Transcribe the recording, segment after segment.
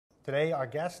Today, our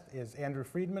guest is Andrew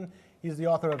Friedman. He's the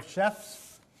author of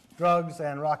Chefs, Drugs,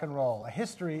 and Rock and Roll, a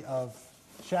history of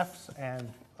chefs and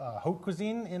haute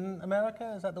cuisine in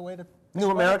America. Is that the way to New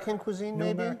American cuisine,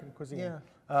 maybe? New American cuisine.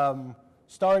 Yeah.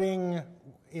 Starting,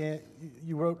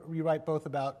 you write both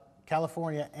about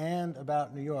California and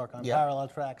about New York on parallel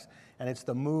tracks, and it's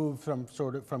the move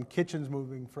from kitchens,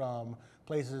 moving from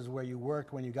places where you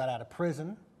worked when you got out of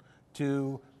prison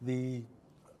to the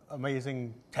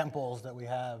amazing temples that we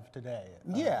have today.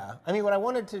 Yeah, I mean, what I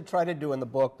wanted to try to do in the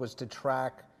book was to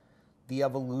track the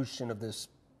evolution of this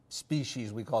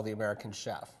species we call the American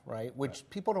chef, right? Which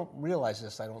people don't realize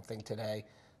this, I don't think, today.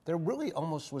 There really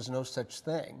almost was no such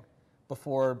thing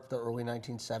before the early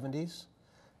 1970s.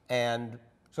 And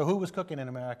so who was cooking in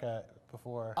America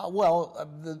before?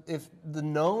 If the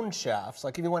known chefs,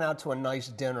 like if you went out to a nice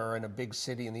dinner in a big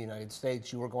city in the United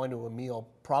States, you were going to a meal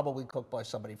probably cooked by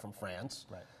somebody from France,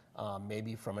 right.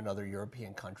 Maybe from another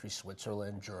European country,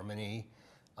 Switzerland, Germany.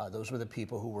 Those were the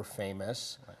people who were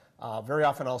famous. Right. Very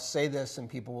often I'll say this and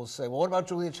people will say, well, what about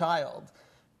Julia Child?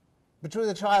 But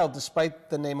Julia Child,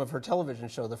 despite the name of her television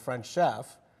show, The French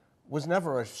Chef, was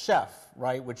never a chef,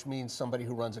 right? Which means somebody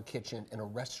who runs a kitchen in a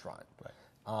restaurant. Right.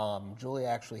 Julia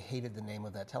actually hated the name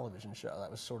of that television show.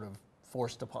 That was sort of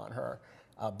forced upon her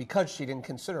because she didn't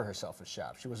consider herself a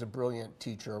chef. She was a brilliant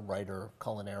teacher, writer,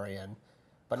 culinarian,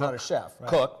 but not a chef. Right.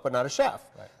 Cook, but not a chef.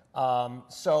 Right.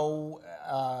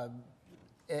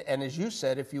 And as you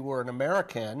said, if you were an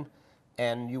American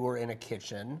and you were in a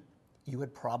kitchen, you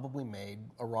had probably made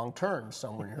a wrong turn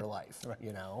somewhere in your life. Right.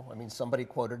 You know, I mean, somebody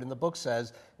quoted in the book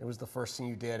says it was the first thing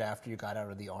you did after you got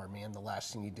out of the army and the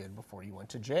last thing you did before you went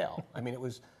to jail. I mean, it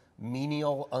was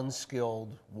menial,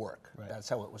 unskilled work. Right. That's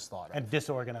how it was thought of. And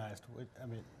disorganized. I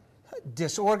mean,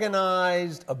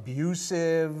 disorganized,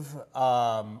 abusive,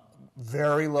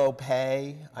 very low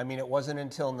pay. I mean, it wasn't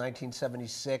until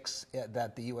 1976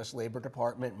 that the U.S. Labor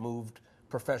Department moved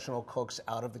professional cooks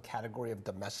out of the category of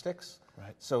domestics.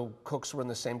 Right. So cooks were in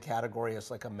the same category as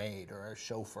like a maid or a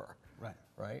chauffeur. Right.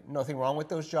 Right. Nothing wrong with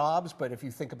those jobs, but if you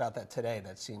think about that today,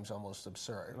 that seems almost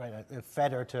absurd. Right. A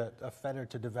fetter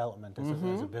to development as a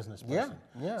business person. Yeah.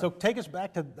 Yeah. So take us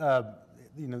back to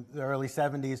the early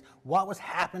 70s. What was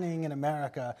happening in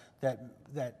America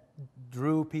that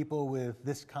drew people with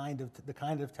the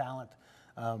kind of talent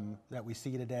that we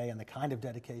see today and the kind of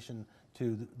dedication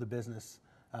to the business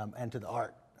and to the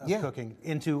art of cooking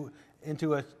into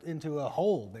a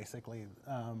whole, basically,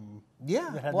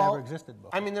 that had never existed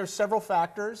before? I mean, there's several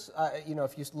factors.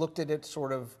 If you looked at it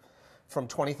sort of from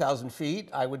 20,000 feet,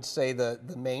 I would say the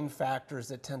main factors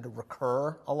that tend to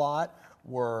recur a lot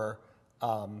were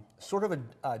sort of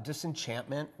a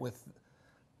disenchantment with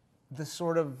the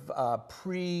sort of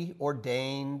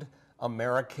preordained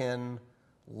American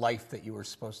life that you were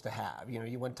supposed to have. You know,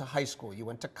 you went to high school, you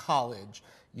went to college,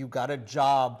 you got a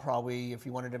job probably, if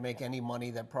you wanted to make any money,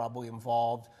 that probably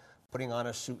involved putting on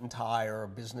a suit and tie or a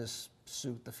business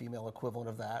suit, the female equivalent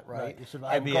of that, right? You should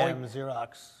IBM,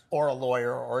 Xerox. Or a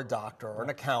lawyer or a doctor or an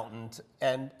accountant,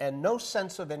 and no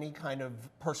sense of any kind of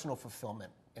personal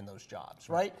fulfillment in those jobs,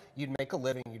 right? You'd make a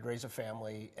living, you'd raise a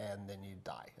family, and then you'd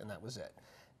die, and that was it.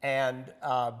 And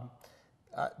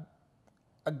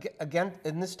again,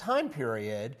 in this time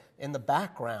period, in the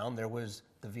background, there was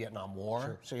the Vietnam War.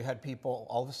 Sure. So you had people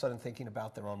all of a sudden thinking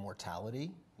about their own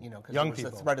mortality, because there was the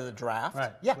threat of the draft.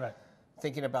 Right. Yeah. Right.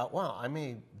 Thinking about, wow, I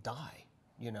may die,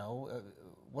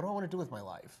 what do I want to do with my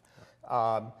life?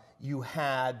 You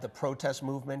had the protest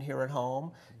movement here at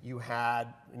home. You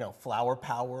had, flower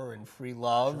power and free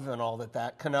love and all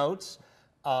that connotes.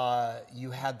 You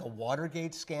had the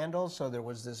Watergate scandal, so there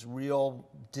was this real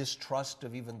distrust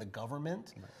of even the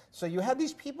government. Right. So you had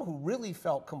these people who really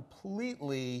felt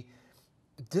completely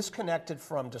disconnected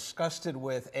from, disgusted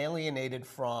with, alienated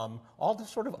from all the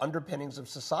sort of underpinnings of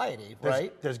society,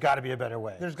 right? There's got to be a better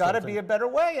way. There's got to be a better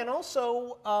way. And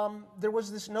also, there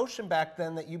was this notion back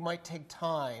then that you might take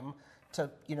time to,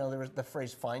 there was the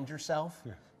phrase, find yourself,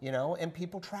 and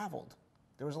people traveled.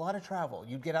 There was a lot of travel.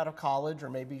 You'd get out of college, or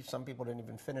maybe some people didn't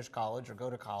even finish college or go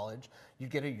to college.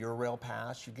 You'd get a Eurail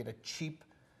pass. You'd get a cheap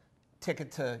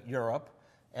ticket to Europe,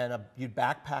 and you'd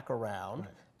backpack around. Right.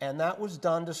 And that was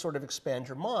done to sort of expand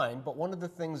your mind. But one of the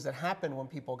things that happened when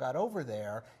people got over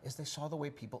there is they saw the way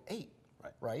people ate,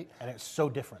 right? And it's so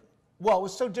different. Well, it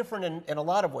was so different in a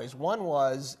lot of ways. One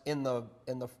was in the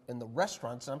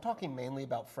restaurants, and I'm talking mainly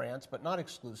about France, but not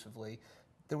exclusively.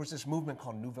 There was this movement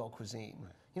called nouvelle cuisine.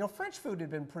 Right. French food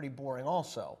had been pretty boring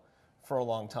also for a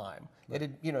long time. Right.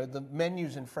 It had, the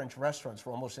menus in French restaurants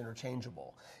were almost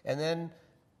interchangeable. And then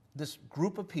this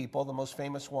group of people, the most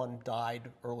famous one died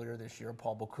earlier this year,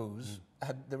 Paul Bocuse.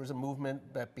 There was a movement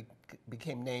that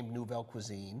became named Nouvelle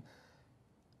Cuisine,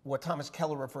 what Thomas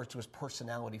Keller refers to as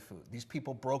personality food. These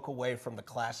people broke away from the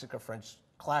classics of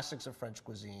French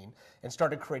cuisine and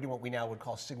started creating what we now would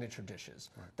call signature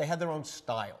dishes. Right. They had their own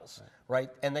styles,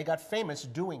 right? And they got famous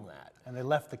doing that. And they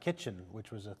left the kitchen, which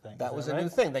was a thing. That was a new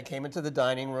thing. They came into the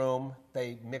dining room,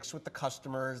 they mixed with the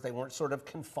customers, they weren't sort of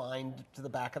confined to the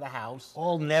back of the house.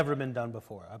 All never been done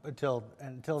before, up until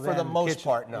then. For the most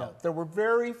part, no. Yeah. There were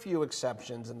very few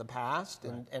exceptions in the past,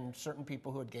 and certain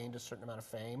people who had gained a certain amount of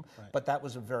fame, but that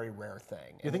was a very rare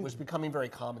thing. And it was becoming very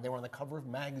common. They were on the cover of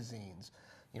magazines.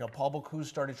 You know, Paul Bocuse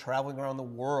started traveling around the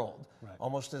world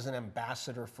almost as an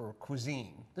ambassador for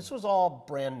cuisine. This was all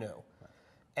brand new.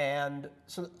 And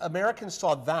so Americans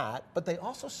saw that, but they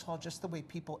also saw just the way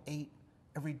people ate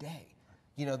every day.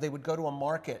 You know, they would go to a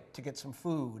market to get some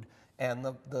food, and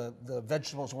the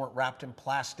vegetables weren't wrapped in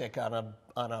plastic on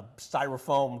a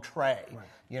styrofoam tray.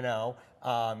 You know,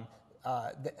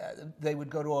 they would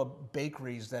go to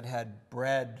bakeries that had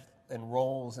bread and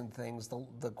rolls and things,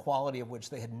 the quality of which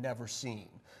they had never seen.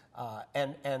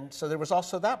 And so there was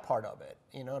also that part of it,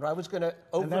 you know. And I was going to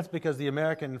and that's because the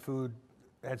American food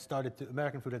had started to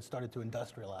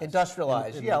industrialize.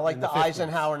 Like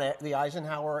the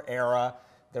Eisenhower era.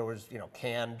 There was, you know,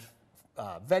 canned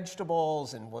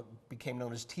vegetables and what became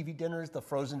known as TV dinners, the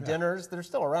frozen dinners. They're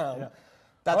still around. Yeah.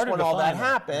 That's when all that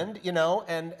happened, you know,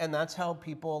 and that's how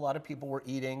a lot of people were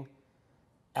eating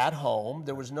at home.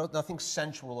 There was nothing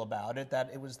sensual about it. That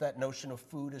it was that notion of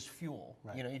food as fuel.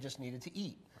 You know, you just needed to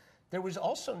eat. There was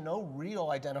also no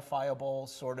real identifiable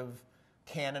sort of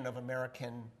canon of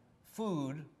American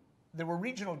food. There were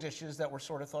regional dishes that were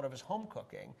sort of thought of as home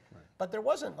cooking, but there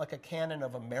wasn't like a canon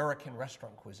of American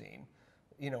restaurant cuisine,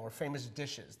 you know, or famous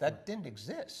dishes. That didn't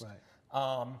exist.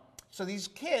 So these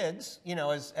kids, you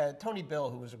know, as Tony Bill,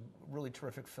 who was a really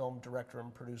terrific film director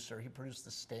and producer, he produced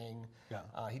The Sting.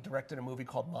 He directed a movie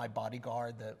called My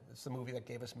Bodyguard. It's the movie that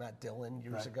gave us Matt Dillon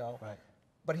years ago.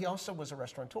 But he also was a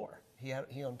restaurateur.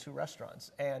 He owned 2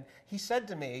 restaurants. And he said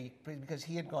to me, because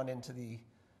he had gone into the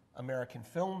American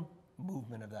film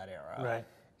movement of that era,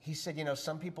 he said, you know,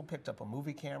 some people picked up a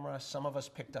movie camera, some of us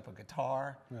picked up a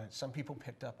guitar, some people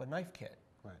picked up a knife kit.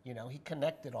 You know, he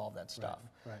connected all that stuff.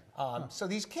 So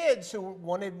these kids who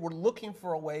were looking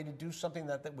for a way to do something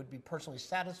that would be personally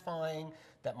satisfying,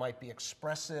 that might be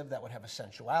expressive, that would have a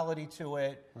sensuality to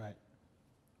it.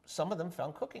 Some of them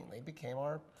found cooking. They became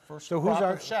our first crop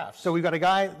of chefs. So we've got a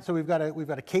guy. So we've got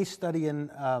a case study in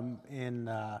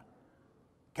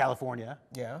California.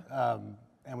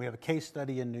 And we have a case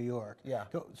study in New York.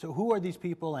 So who are these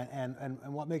people, and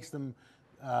what makes them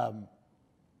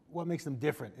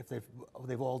different if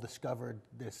they've all discovered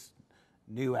this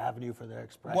new avenue for their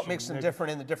expression? What makes them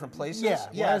different in the different places?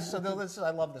 So I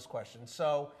love this question.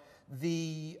 So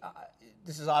this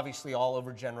is obviously all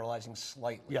overgeneralizing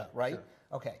slightly, right? Sure.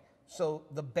 Okay. So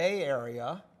the Bay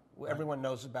Area, everyone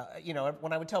knows about. You know,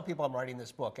 when I would tell people I'm writing this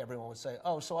book, everyone would say,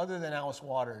 "Oh, so other than Alice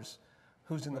Waters,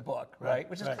 who's in the book?" Right?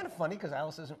 Which is kind of funny because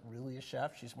Alice isn't really a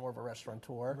chef; she's more of a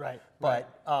restaurateur. But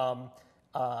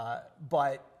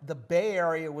the Bay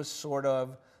Area was sort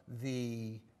of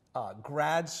the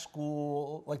grad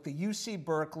school, like the UC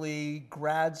Berkeley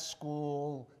grad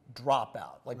school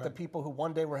dropout, like the people who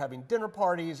one day were having dinner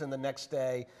parties and the next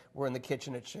day were in the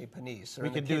kitchen at Chez Panisse or we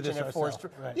in the can do kitchen this at Forster.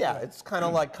 It's kind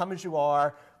of like come as you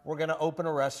are. We're going to open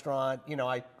a restaurant. You know,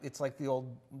 it's like the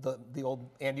old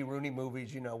Andy Rooney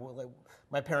movies. You know, like,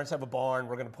 my parents have a barn.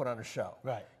 We're going to put on a show.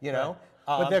 You know.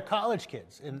 But they're college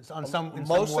kids in some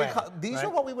way. These are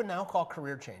what we would now call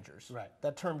career changers.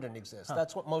 That term didn't exist.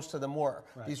 That's what most of them were.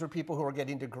 These were people who were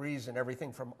getting degrees in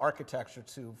everything from architecture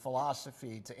to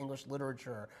philosophy to English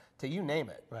literature to you name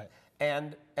it.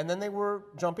 And then they were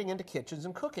jumping into kitchens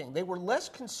and cooking. They were less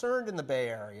concerned in the Bay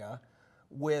Area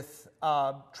with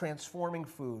transforming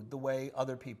food the way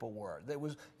other people were. There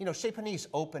was, you know, Chez Panisse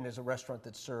opened as a restaurant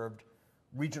that served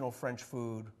regional French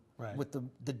food with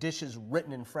the dishes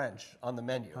written in French on the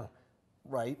menu,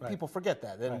 People forget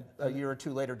that. Then a year or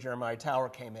two later, Jeremiah Tower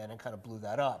came in and kind of blew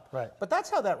that up. But that's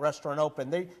how that restaurant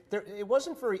opened. It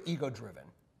wasn't very ego-driven,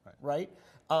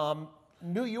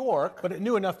 New York, but it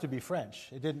knew enough to be French.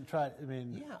 It didn't try. I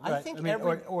mean, I think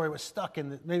or it was stuck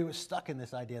in maybe it was stuck in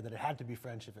this idea that it had to be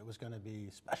French if it was going to be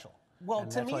special. Well,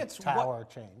 and to me, it's Tower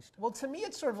changed. Well, to me,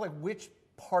 it's sort of like which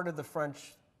part of the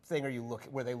French thing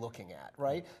were they looking at,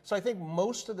 right? So I think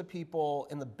most of the people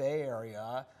in the Bay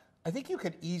Area, I think you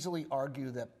could easily argue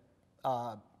that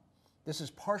this is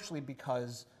partially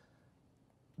because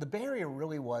the Bay Area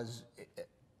really was,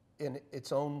 in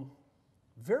its own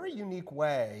very unique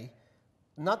way,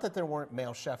 not that there weren't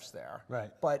male chefs there,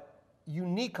 Right. but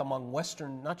unique among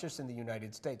Western, not just in the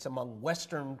United States, among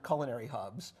Western culinary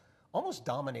hubs, almost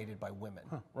dominated by women,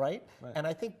 right? And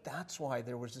I think that's why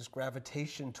there was this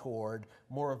gravitation toward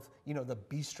more of, the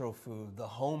bistro food, the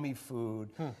homey food,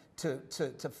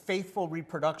 to faithful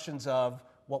reproductions of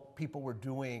what people were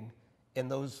doing in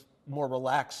those more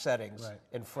relaxed settings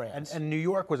in France. And New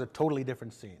York was a totally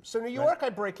different scene. So New York, I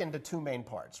break into two main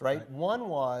parts, right? One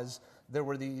was, there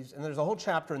were these, and there's a whole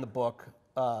chapter in the book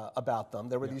about them.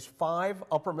 There were these 5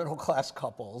 upper middle class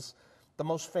couples. The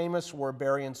most famous were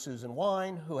Barry and Susan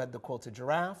Wine, who had the quilted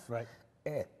giraffe. Right.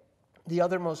 The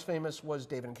other most famous was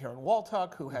David and Karen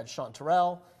Waltuck, who had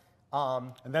Chanterelle.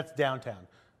 And that's downtown,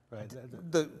 right?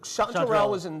 The Chanterelle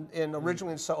was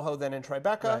originally in Soho, then in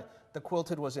Tribeca. Right. The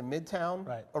quilted was in Midtown.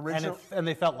 Right. Originally, And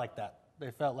they felt like that.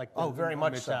 They felt like very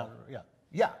much Midtown. so. Yeah.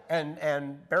 Yeah,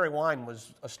 and Barry Wine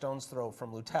was a stone's throw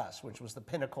from Lutèce, which was the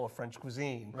pinnacle of French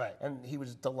cuisine. Right. And he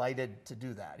was delighted to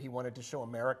do that. He wanted to show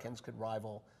Americans could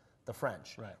rival the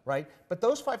French. Right. Right? But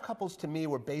those 5 couples, to me,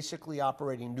 were basically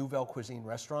operating nouvelle cuisine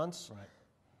restaurants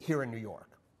here in New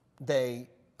York. They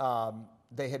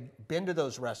had been to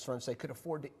those restaurants. They could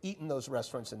afford to eat in those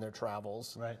restaurants in their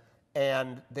travels. Right.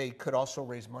 And they could also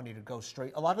raise money to go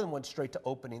straight. A lot of them went straight to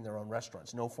opening their own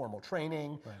restaurants, no formal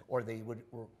training, or they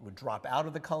would drop out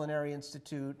of the Culinary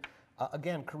Institute.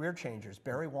 Again, career changers.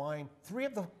 Barry Wine, 3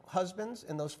 of the husbands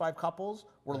in those 5 couples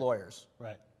were lawyers.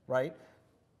 Right. Right?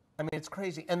 I mean, it's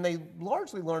crazy. And they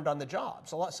largely learned on the job.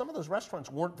 So some of those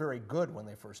restaurants weren't very good when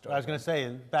they first started. I was going to say,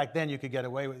 back then you could get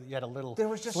away with, you had a little There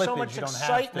was just slippage so much you don't have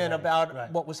excitement today.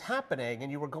 about what was happening,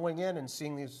 and you were going in and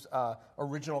seeing these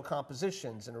original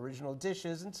compositions and original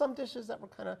dishes, and some dishes that were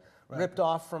kind of ripped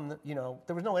off from the,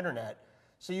 there was no internet.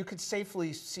 So you could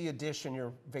safely see a dish in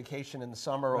your vacation in the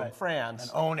summer in France.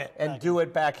 And own it. And do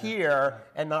it back here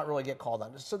and not really get called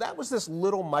on. So that was this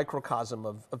little microcosm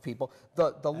of people.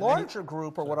 The larger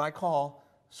group are what I call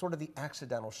sort of the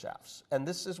accidental chefs. And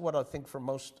this is what I think for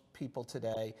most people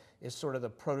today is sort of the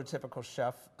prototypical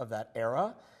chef of that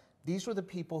era. These were the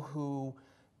people who,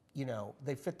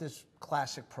 they fit this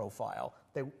classic profile.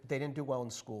 They didn't do well in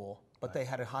school, but they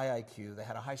had a high IQ. They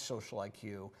had a high social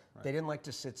IQ. They didn't like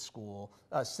to sit still.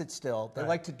 They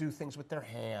liked to do things with their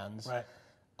hands. Right.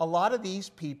 A lot of these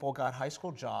people got high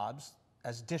school jobs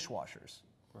as dishwashers.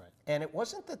 Right. And it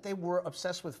wasn't that they were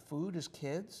obsessed with food as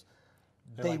kids.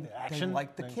 They liked the action? They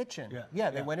liked the kitchen. Yeah.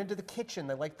 They went into the kitchen.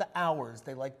 They liked the hours.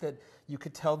 They liked that you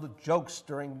could tell the jokes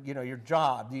during your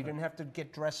job. You didn't have to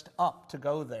get dressed up to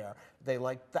go there. They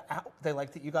liked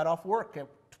that you got off work at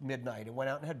midnight and went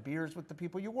out and had beers with the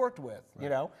people you worked with.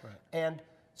 And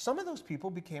some of those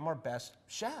people became our best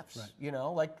chefs.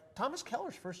 Like Thomas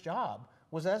Keller's first job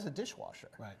was as a dishwasher.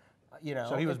 Right.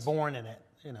 So he was born in it,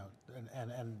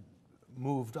 and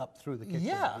moved up through the kitchen.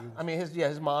 Yeah, I mean,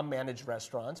 his mom managed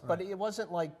restaurants, but it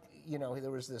wasn't like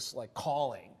there was this like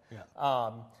calling.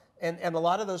 Yeah. And a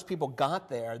lot of those people got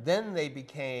there, then they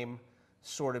became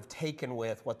sort of taken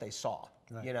with what they saw.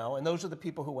 Right. And those are the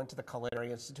people who went to the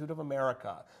Culinary Institute of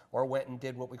America, or went and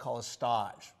did what we call a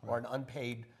stage, or an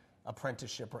unpaid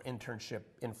apprenticeship or internship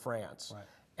in France. Right.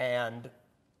 And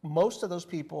most of those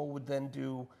people would then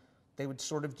they would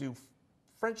sort of do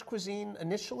French cuisine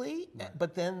initially,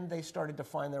 but then they started to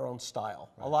find their own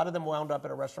style. A lot of them wound up at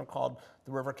a restaurant called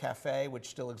the River Cafe, which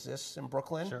still exists in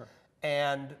Brooklyn. Sure.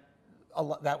 And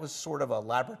that was sort of a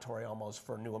laboratory almost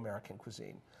for new American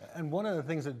cuisine. And one of the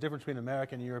things, the difference between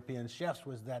American and European chefs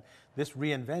was that this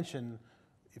reinvention,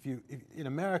 in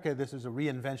America, this is a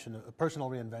reinvention, a personal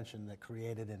reinvention that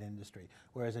created an industry.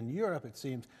 Whereas in Europe, it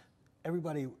seems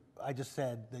everybody, I just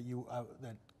said that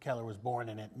that Keller was born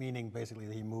in it, meaning basically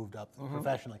that he moved up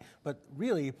professionally. But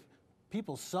really,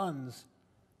 people's sons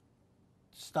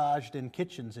staged in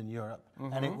kitchens in Europe,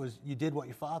 and it was, you did what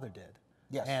your father did.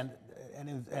 Yes. And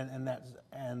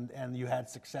you had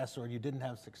success or you didn't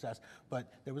have success,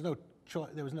 but there was no choice.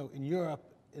 In Europe,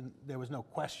 there was no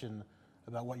question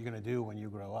about what you're going to do when you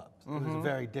grow up. It was a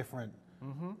very different.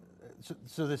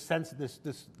 So this sense,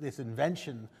 this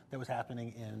invention that was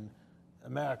happening in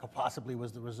America possibly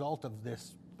was the result of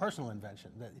this personal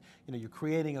invention. That you're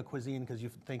creating a cuisine because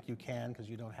you think you can, because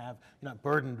you're not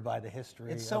burdened by the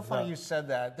history. It's so funny you said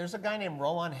that. There's a guy named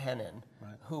Roland Hennin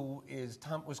who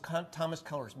was Thomas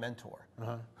Keller's mentor.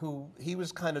 He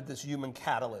was kind of this human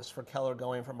catalyst for Keller,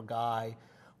 going from a guy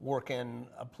working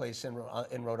a place in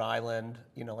Rhode Island,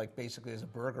 like basically as a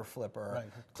burger flipper,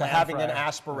 to having an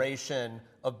aspiration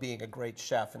of being a great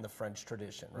chef in the French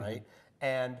tradition, right?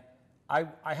 And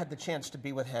I had the chance to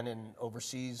be with Hennin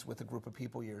overseas with a group of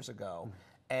people years ago,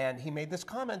 and he made this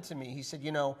comment to me. He said,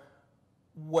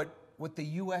 what what the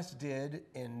U.S. did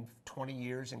in 20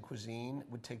 years in cuisine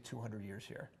would take 200 years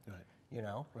here. Right. You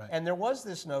know? Right. And there was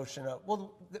this notion of,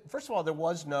 well, first of all, there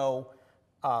was no,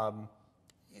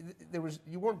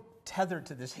 you weren't tethered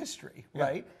to this history,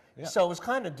 right? Yeah. So it was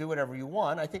kind of do whatever you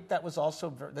want. I think that was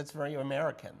also, that's very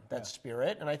American, that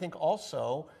spirit. And I think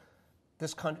also,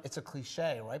 it's a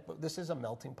cliche, right? But this is a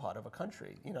melting pot of a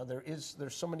country. You know,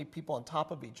 there's so many people on top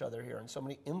of each other here and so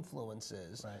many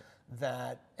influences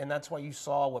and that's why you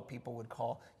saw what people would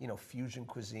call, you know, fusion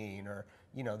cuisine, or,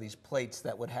 you know, these plates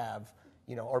that would have,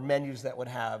 you know, or menus that would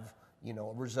have, you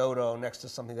know, risotto next to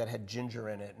something that had ginger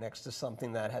in it, next to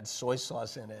something that had soy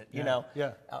sauce in it, you know?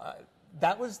 Yeah.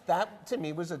 That to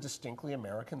me was a distinctly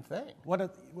American thing.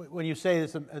 When you say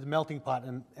this as a melting pot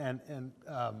and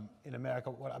in America,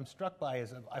 what I'm struck by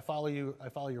is I follow your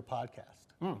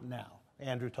podcast now.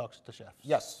 Andrew Talks to Chefs.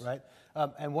 Yes. Right?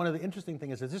 And one of the interesting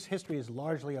things is this history is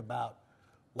largely about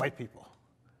white people.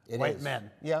 White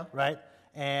men. Yeah. Right?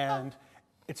 And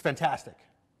it's fantastic.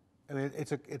 I mean,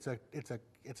 it's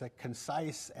a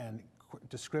concise and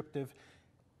descriptive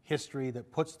history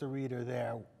that puts the reader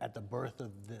there at the birth of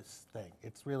this thing.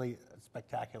 It's really a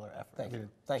spectacular effort.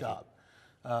 Thank you.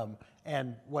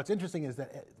 And what's interesting is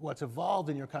that what's evolved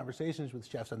in your conversations with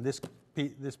chefs, and this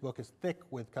book is thick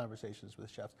with conversations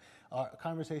with chefs, are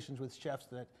conversations with chefs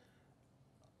that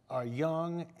are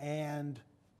young and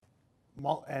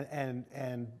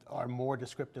are more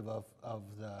descriptive of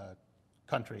the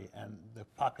country and the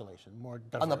population, more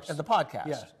diverse. On the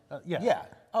podcast? Yeah.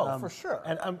 Oh, for sure.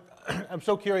 And I'm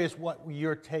so curious what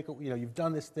your take, you know, you've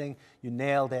done this thing, you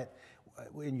nailed it,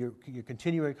 in your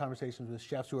continuing conversations with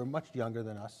chefs who are much younger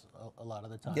than us a lot of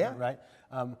the time, right?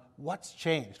 What's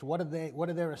changed? What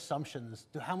are their assumptions?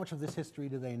 How much of this history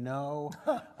do they know?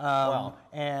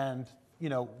 And, you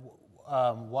know,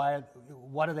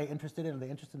 what are they interested in? Are they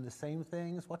interested in the same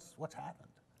things? What's happened?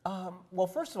 Well,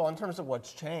 first of all, in terms of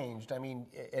what's changed, I mean,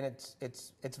 and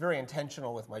it's very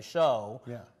intentional with my show.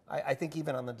 Yeah. I think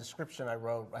even on the description I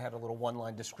wrote, I had a little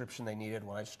one-line description they needed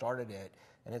when I started it,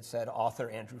 and it said, author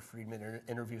Andrew Friedman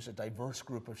interviews a diverse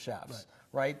group of chefs,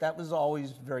 right? That was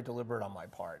always very deliberate on my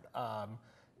part.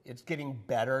 It's getting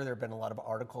better. There have been a lot of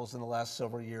articles in the last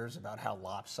several years about how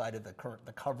lopsided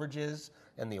the coverage is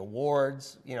and the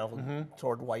awards, you know,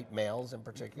 toward white males in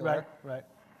particular. Right.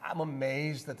 I'm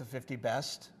amazed that the 50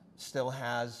 Best still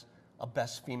has a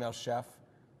Best Female Chef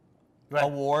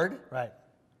award. Right.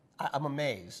 I'm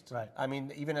amazed. Right. I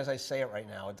mean, even as I say it right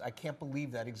now, I can't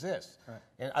believe that exists. Right.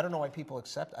 And I don't know why people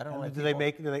accept. I don't know why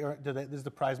is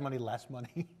the prize money less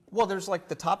money? Well, there's like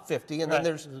the top 50, and then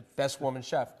there's Best Woman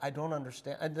Chef. I don't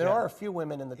understand. And there are a few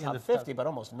women in the top 50, but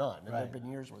almost none. And there have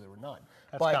been years where there were none.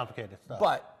 That's complicated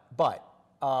stuff.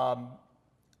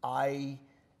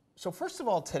 So first of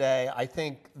all, today, I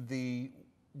think the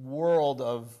world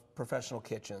of professional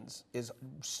kitchens is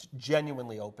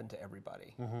genuinely open to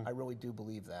everybody. I really do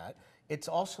believe that. It's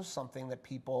also something that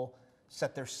people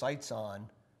set their sights on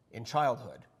in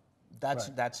childhood.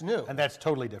 That's new. And that's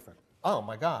totally different. Oh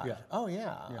my God. Yeah. Oh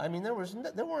yeah. I mean, there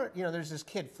weren't, you know, there's this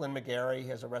kid, Flynn McGarry, he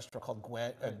has a restaurant called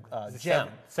Gem.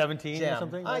 17 Gem. or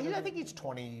something? I think he's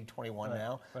 20, 21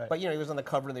 now. Right. But, you know, he was on the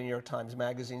cover of the New York Times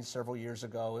Magazine several years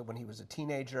ago when he was a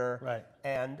teenager. Right.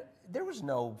 And there was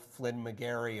no Flynn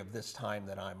McGarry of this time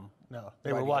that I'm No,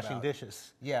 they were washing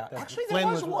dishes. Yeah. Actually, there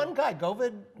was one guy,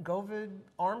 Govid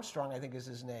Armstrong, I think is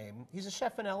his name. He's a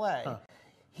chef in L.A. Huh.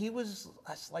 He was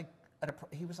like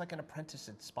an apprentice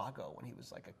at Spago when he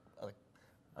was like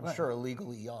I'm sure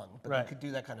illegally young, but he could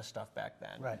do that kind of stuff back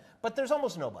then. Right. But there's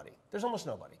almost nobody.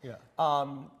 Yeah.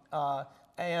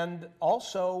 And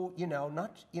also,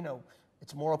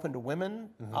 it's more open to women,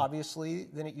 obviously,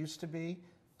 than it used to be.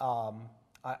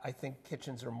 I think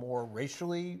kitchens are more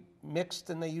racially mixed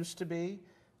than they used to be.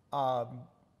 And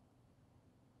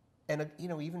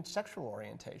even sexual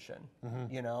orientation,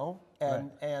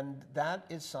 and that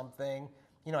is something.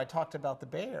 I talked about the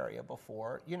Bay Area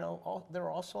before. There are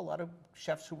also a lot of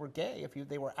chefs who were gay if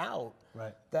they were out.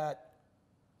 Right. That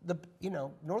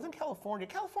Northern California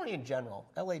in general,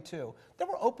 LA too, there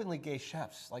were openly gay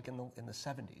chefs like in the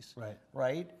 70s. Right.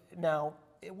 Right. Now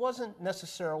it wasn't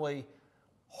necessarily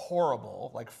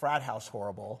horrible, like frat house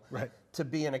horrible, to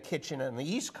be in a kitchen on the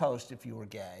East Coast if you were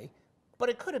gay, but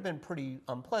it could have been pretty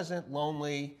unpleasant,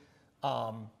 lonely.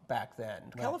 Back then,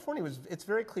 right. California it's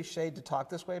very cliched to talk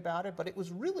this way about it, but it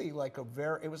was really like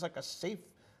it was like a safe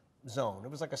zone. It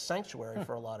was like a sanctuary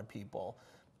for a lot of people.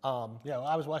 Well,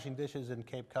 I was washing dishes in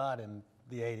Cape Cod in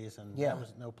the 80s, and there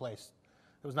was no place.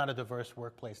 It was not a diverse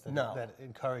workplace that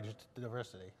encouraged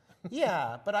diversity.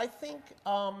 Yeah, but I think,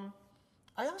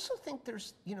 I also think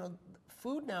there's,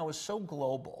 food now is so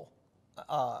global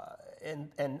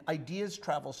and ideas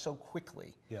travel so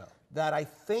quickly Yeah. that I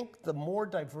think the more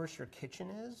diverse your kitchen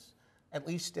is, at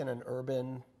least in an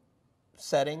urban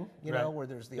setting, you know, where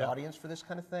there's the audience for this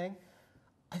kind of thing,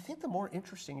 I think the more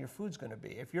interesting your food's going to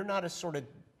be. If you're not a sort of,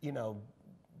 you know,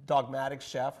 dogmatic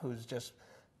chef who's just,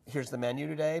 here's the menu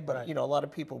today, but you know, a lot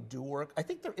of people do work. I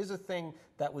think there is a thing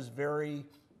that was very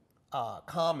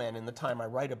common in the time I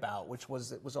write about, which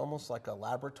was it was almost like a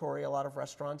laboratory, a lot of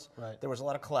restaurants. There was a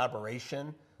lot of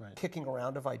collaboration, kicking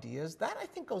around of ideas. That I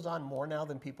think goes on more now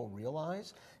than people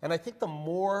realize. And I think the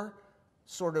more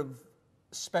sort of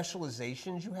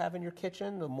specializations you have in your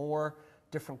kitchen, the more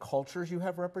different cultures you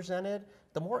have represented,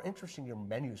 the more interesting your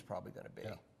menu is probably going to be.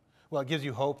 Yeah. Well, it gives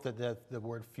you hope that the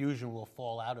word fusion will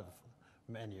fall out of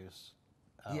menus.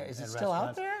 Yeah, is it still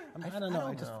out there? I don't know.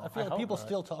 I feel like people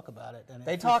still talk about it. And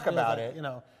they talk about like, it. You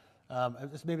know,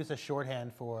 maybe it's a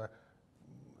shorthand for,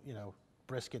 you know,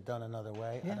 brisket done another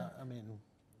way. Yeah.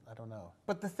 I don't know.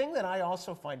 But the thing that I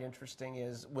also find interesting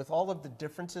is with all of the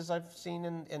differences I've seen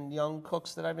in young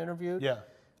cooks that I've interviewed,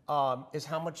 is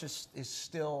how much is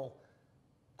still,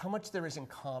 how much there is in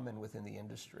common within the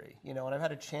industry. You know, and I've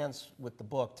had a chance with the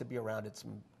book to be around at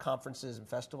some conferences and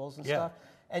festivals and stuff.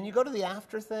 And you go to the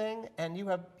after thing, and you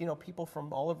have, you know, people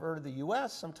from all over the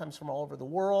U.S., sometimes from all over the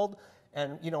world,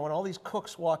 and you know, when all these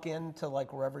cooks walk into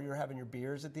like wherever you're having your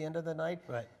beers at the end of the night,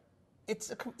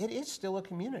 it is still a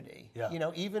community. You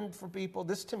know, even for people,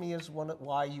 this to me is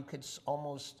why you could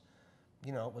almost,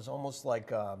 you know, it was almost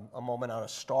like a moment out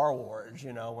of Star Wars.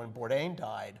 You know, when Bourdain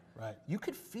died, you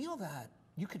could feel that.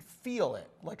 You could feel it,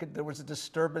 like there was a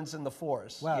disturbance in the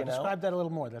force. Wow, you know? Describe that a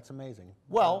little more. That's amazing.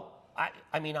 Well,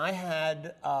 I mean, I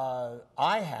had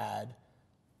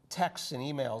texts and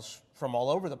emails from all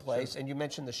over the place, and you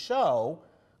mentioned the show.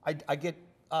 I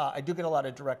do get a lot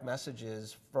of direct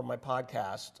messages from my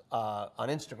podcast on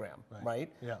Instagram,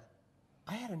 right? Yeah.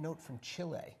 I had a note from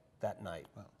Chile that night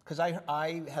because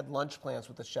I had lunch plans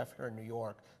with the chef here in New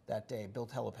York that day, Bill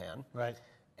Telepan.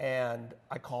 And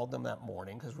I called them that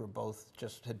morning because we were both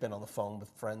just had been on the phone with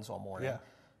friends all morning.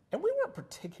 And we weren't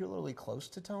particularly close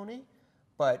to Tony,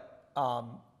 but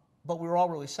we were all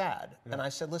really sad. And I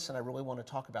said, listen, I really want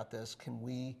to talk about this.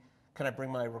 Can I bring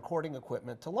my recording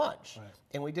equipment to lunch?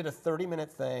 And we did a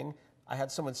 30-minute thing. I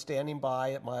had someone standing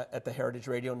by at the Heritage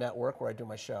Radio Network where I do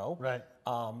my show.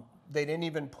 They didn't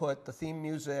even put the theme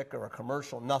music or a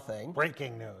commercial, nothing.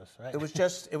 Breaking news, right? It was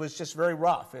just very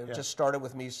rough. It just started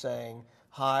with me saying,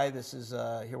 hi, this is,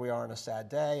 here we are on a sad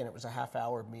day, and it was a half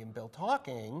hour of me and Bill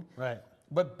talking.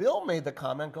 But Bill made the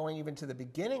comment going even to the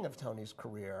beginning of Tony's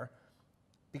career,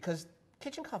 because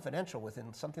Kitchen Confidential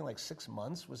within something like 6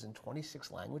 months was in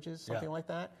 26 languages, something like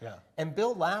that. And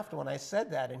Bill laughed when I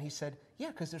said that, and he said, yeah,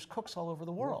 because there's cooks all over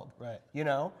the world. You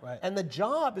know? And the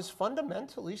job is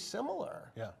fundamentally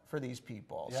similar for these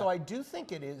people. So I do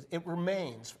think it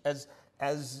remains as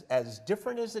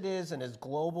different as it is and as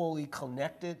globally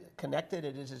connected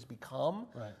it has become.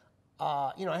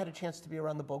 You know, I had a chance to be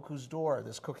around the Bocuse d'Or,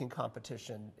 this cooking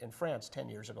competition in France 10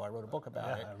 years ago. I wrote a book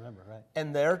about it. I remember,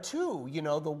 And there too, you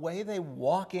know, the way they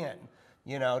walk in,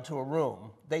 you know, to a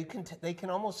room, they can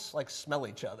almost like smell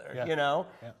each other, you know,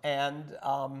 and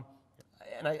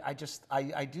I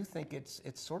do think it's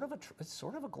sort of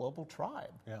a global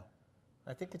tribe.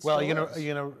 I think it's. Well, do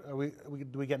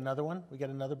we get another one? We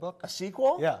get another book? A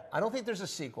sequel? Yeah. I don't think there's a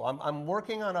sequel. I'm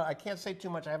working on I can't say too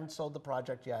much. I haven't sold the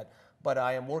project yet, but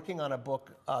I am working on a book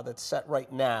that's set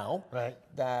right now.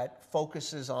 That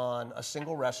focuses on a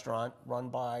single restaurant run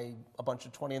by a bunch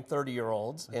of 20 and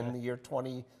 30-year-olds in the year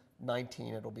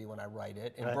 2019. It'll be when I write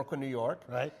it in Brooklyn, New York.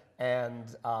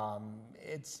 And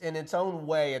it's in its own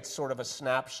way, it's sort of a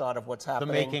snapshot of what's happening.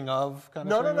 The making of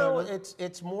kind of thing? No.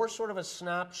 It's more sort of a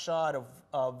snapshot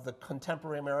of the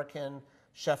contemporary American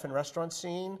chef and restaurant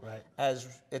scene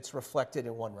as it's reflected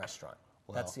in one restaurant.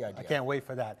 Well, that's the idea. I can't wait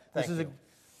for that. Thank this is you.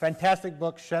 a fantastic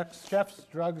book, Chefs,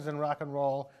 Drugs, and Rock and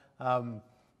Roll.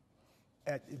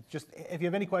 Just if you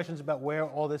have any questions about where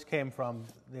all this came from,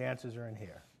 the answers are in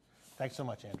here. Thanks so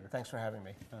much, Andrew. Thanks for having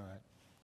me. All right.